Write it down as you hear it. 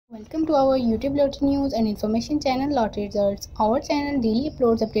Welcome to our YouTube lottery news and information channel Lottery Results. Our channel daily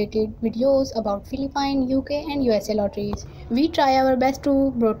uploads updated videos about Philippine, UK and USA lotteries. We try our best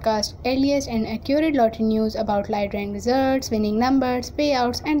to broadcast earliest and accurate lottery news about live drawing results, winning numbers,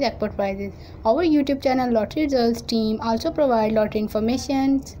 payouts and jackpot prizes. Our YouTube channel Lottery Results team also provide lottery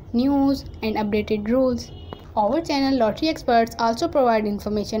information, news and updated rules. Our channel Lottery Experts also provide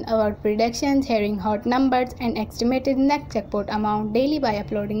information about predictions, hearing hot numbers and estimated next jackpot amount daily by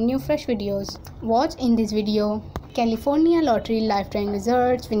uploading new fresh videos. Watch in this video California Lottery live drawing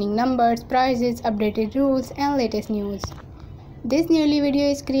results, winning numbers, prizes, updated rules and latest news. This nearly video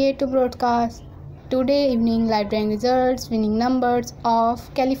is created to broadcast today evening live drawing results, winning numbers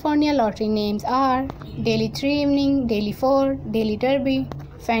of California Lottery names are Daily 3 Evening, Daily 4, Daily Derby,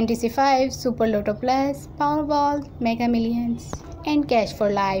 Fantasy 5, SuperLotto Plus, Powerball, Mega Millions, and Cash for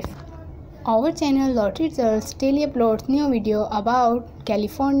Life. Our channel Lottery Results daily uploads new video about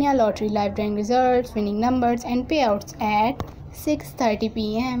California Lottery live drawing results, winning numbers, and payouts at 6:30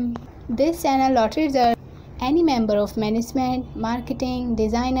 p.m. This channel Lottery Results, any member of management, marketing,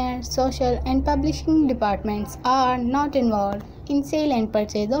 designer, social, and publishing departments are not involved in sale and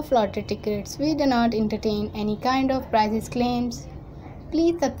purchase of lottery tickets. We do not entertain any kind of prizes claims.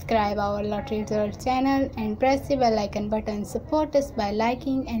 Please subscribe our Lottery Results channel and press the bell icon button. Support us by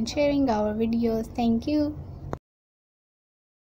liking and sharing our videos. Thank you.